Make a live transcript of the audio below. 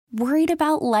Worried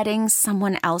about letting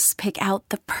someone else pick out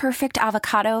the perfect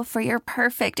avocado for your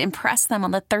perfect impress them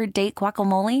on the third date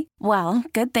guacamole? Well,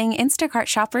 good thing Instacart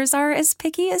shoppers are as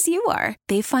picky as you are.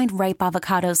 They find ripe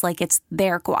avocados like it's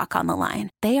their guac on the line.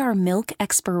 They are milk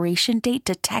expiration date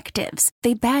detectives.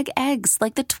 They bag eggs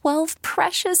like the 12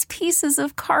 precious pieces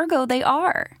of cargo they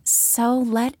are. So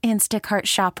let Instacart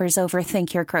shoppers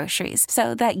overthink your groceries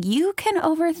so that you can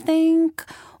overthink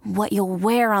what you'll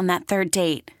wear on that third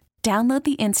date. Download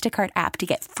the Instacart app to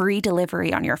get free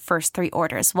delivery on your first 3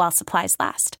 orders while supplies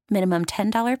last. Minimum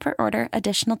 $10 per order.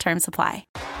 Additional terms apply.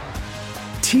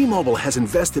 T-Mobile has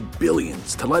invested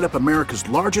billions to light up America's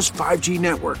largest 5G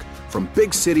network, from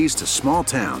big cities to small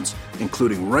towns,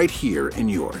 including right here in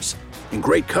yours. And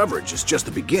great coverage is just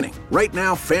the beginning. Right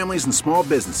now, families and small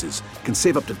businesses can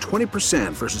save up to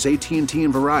 20% versus AT&T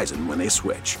and Verizon when they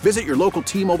switch. Visit your local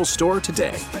T-Mobile store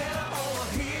today.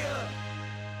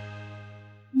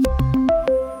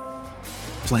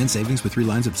 Plan savings with 3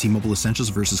 lines of T-Mobile Essentials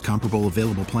versus comparable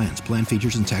available plans. Plan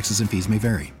features and taxes and fees may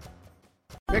vary.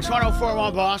 Mix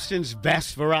 104.1 Boston's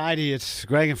best variety. It's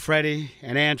Greg and Freddie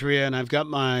and Andrea, and I've got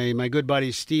my good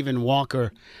buddy Stephen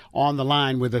Walker on the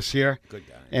line with us here. Good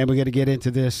guy. And we're going to get into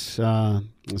this.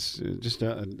 It's just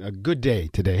a good day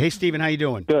today. Hey, Stephen, how you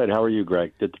doing? Good. How are you,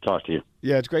 Greg? Good to talk to you.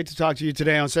 Yeah, it's great to talk to you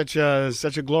today on such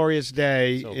a glorious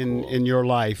day in your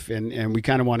life, and we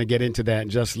kind of want to get into that in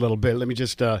just a little bit. Let me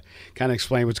just kind of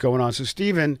explain what's going on. So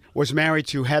Stephen was married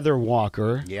to Heather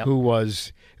Walker, who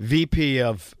was VP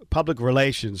of Public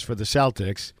Relations for the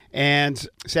Celtics, and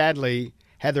sadly,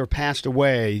 Heather passed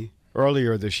away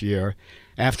earlier this year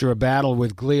after a battle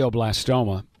with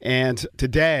glioblastoma, and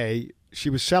today she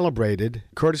was celebrated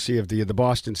courtesy of the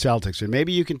Boston Celtics. And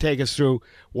maybe you can take us through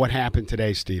what happened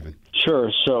today, Stephen. Sure.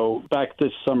 So back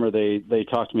this summer, they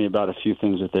talked to me about a few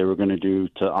things that they were going to do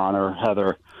to honor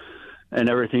Heather and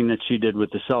everything that she did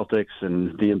with the Celtics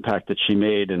and the impact that she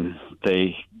made. And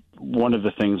one of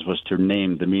the things was to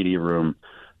name the media room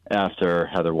after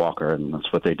Heather Walker, and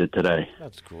that's what they did today.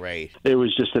 That's great. It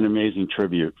was just an amazing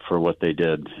tribute for what they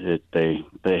did. They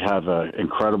have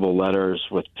incredible letters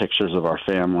with pictures of our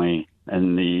family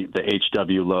and the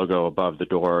HW logo above the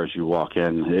door as you walk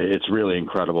in. It's really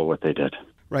incredible what they did.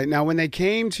 Right. Now, when they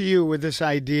came to you with this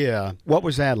idea, what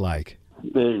was that like?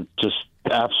 Just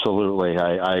absolutely.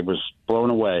 I was blown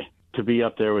away to be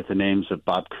up there with the names of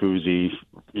Bob Cousy,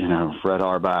 Fred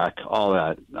Auerbach, all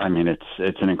that. I mean,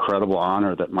 it's an incredible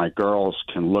honor that my girls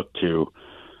can look to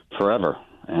forever.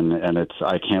 And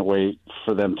I can't wait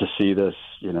for them to see this,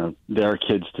 their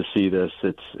kids to see this.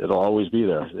 It'll always be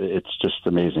there. It's just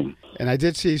amazing. And I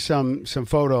did see some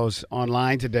photos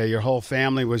online today. Your whole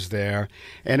family was there,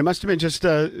 and it must have been just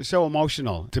so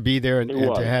emotional to be there and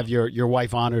to have your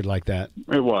wife honored like that.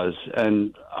 It was.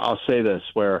 And I'll say this,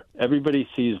 where everybody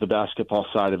sees the basketball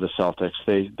side of the Celtics.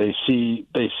 They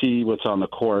see what's on the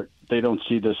court. They don't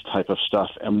see this type of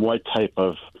stuff and what type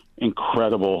of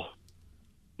incredible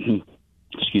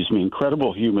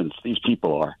humans these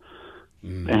people are,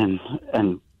 and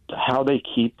how they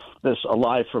keep this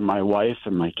alive for my wife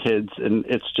and my kids. And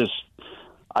it's just,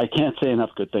 I can't say enough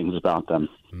good things about them.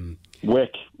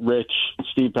 Wick, Rich,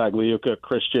 Steve Pagliuca,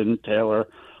 Christian, Taylor,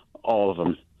 all of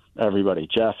them, everybody,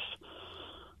 Jeff.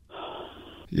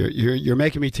 You're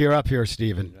making me tear up here,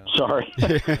 Stephen. Sorry.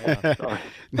 Sorry.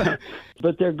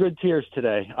 But they're good tears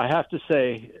today. I have to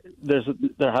say,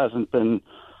 there hasn't been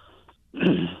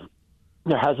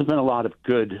a lot of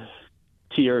good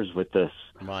tears with this,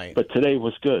 right. But today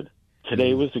was good.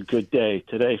 Today was a good day.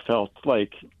 Today felt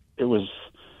like it was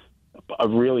a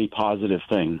really positive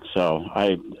thing. So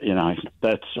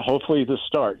that's hopefully the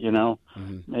start,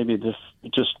 maybe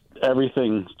just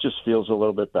everything just feels a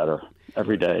little bit better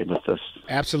every day with this.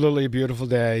 Absolutely a beautiful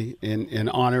day in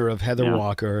honor of Heather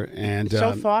Walker. And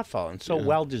so thoughtful and so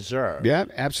well-deserved. Yeah,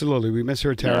 absolutely. We miss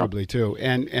her terribly, too.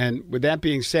 And with that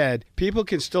being said, people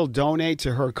can still donate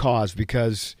to her cause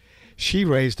because she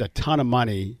raised a ton of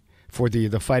money for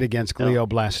the fight against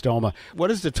glioblastoma.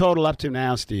 What is the total up to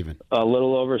now, Stephen? A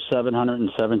little over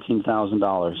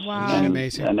 $717,000. Wow. And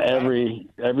amazing. And every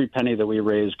penny that we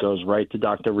raise goes right to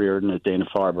Dr. Reardon at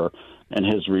Dana-Farber and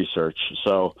his research.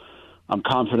 So I'm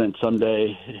confident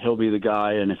someday he'll be the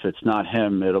guy, and if it's not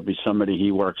him, it'll be somebody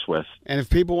he works with. And if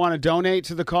people want to donate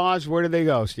to the cause, where do they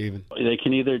go, Stephen? They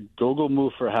can either Google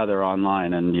Move for Heather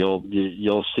online, and you'll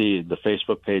see the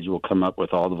Facebook page will come up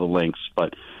with all of the links,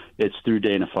 but it's through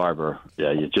Dana-Farber.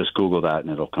 Yeah, you just Google that, and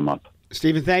it'll come up.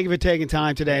 Stephen, thank you for taking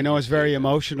time today. I know it's very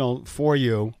emotional for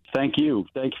you. Thank you.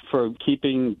 Thank you for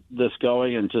keeping this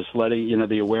going and just letting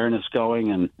the awareness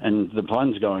going and the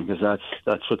funds going, because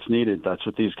that's what's needed. That's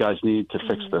what these guys need to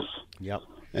fix this. Yep.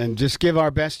 And just give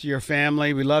our best to your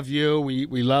family. We love you. We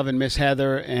love and miss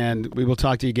Heather, and we will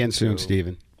talk to you again soon,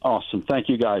 Stephen. Awesome. Thank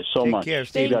you guys so much.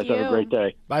 Take care, You guys have a great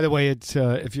day. By the way, it's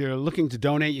if you're looking to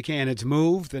donate, you can. It's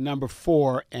Move, the number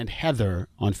 4, and Heather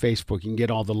on Facebook. You can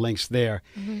get all the links there.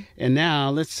 Mm-hmm. And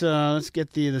now let's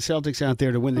get the Celtics out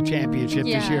there to win the championship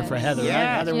this year for Heather. Right?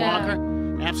 Heather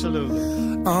Walker?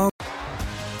 Absolutely.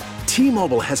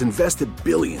 T-Mobile has invested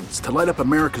billions to light up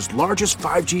America's largest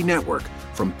 5G network,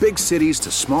 from big cities to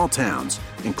small towns,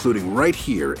 including right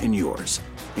here in yours.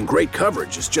 And great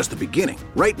coverage is just the beginning.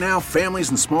 Right now, families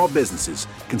and small businesses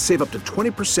can save up to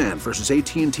 20% versus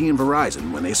AT&T and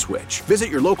Verizon when they switch. Visit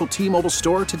your local T-Mobile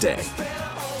store today.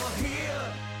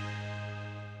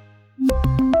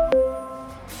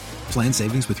 Plan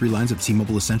savings with 3 lines of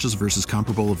T-Mobile Essentials versus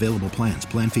comparable available plans.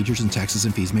 Plan features and taxes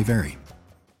and fees may vary.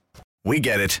 We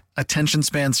get it. Attention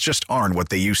spans just aren't what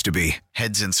they used to be.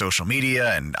 Heads in social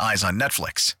media and eyes on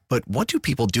Netflix. But what do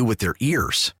people do with their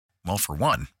ears? Well, for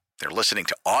one, they're listening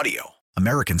to audio.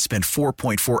 Americans spend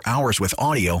 4.4 hours with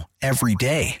audio every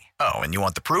day. Oh, and you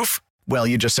want the proof? Well,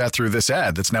 you just sat through this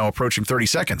ad that's now approaching 30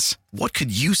 seconds. What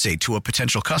could you say to a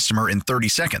potential customer in 30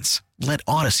 seconds? Let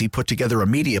Odyssey put together a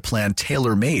media plan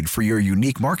tailor-made for your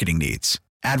unique marketing needs.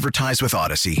 Advertise with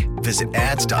Odyssey. Visit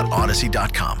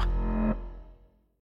ads.odyssey.com.